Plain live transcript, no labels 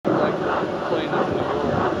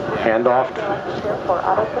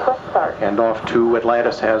Handoff to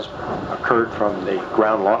Atlantis has occurred from the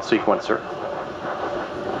ground launch sequencer.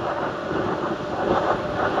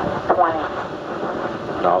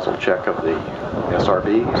 20. Nozzle check of the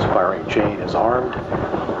SRBs. Firing chain is armed.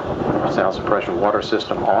 Sound suppression water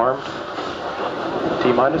system armed.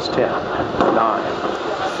 T-minus 10, 9,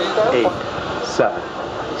 8, 7,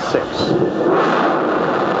 6, 4,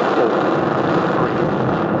 3,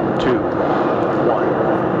 2, 1,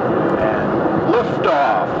 and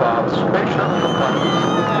liftoff of Spaceship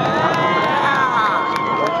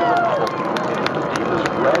the deepest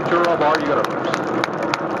grandeur of our universe.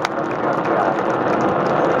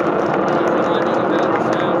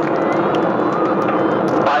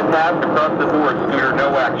 Bypass across the board, Scooter, no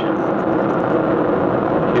action.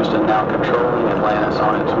 Houston now controlling, Atlantis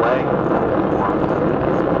on its way.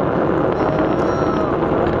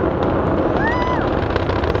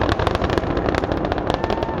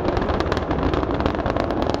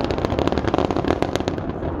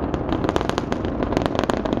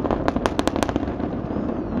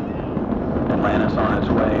 Atlantis on its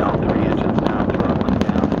way, all 3 engines now throttling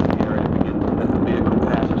down as the area begins, as the vehicle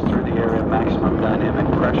passes through the area of maximum dynamic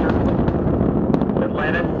pressure.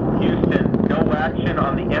 Atlantis, Houston, no action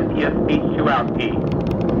on the MPS H2 out P.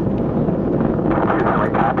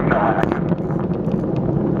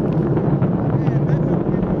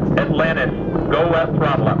 Atlantis, go at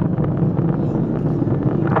throttle up.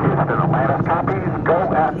 Houston, Atlantis copies, go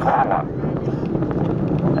at throttle up.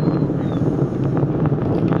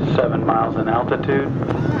 7 miles in altitude.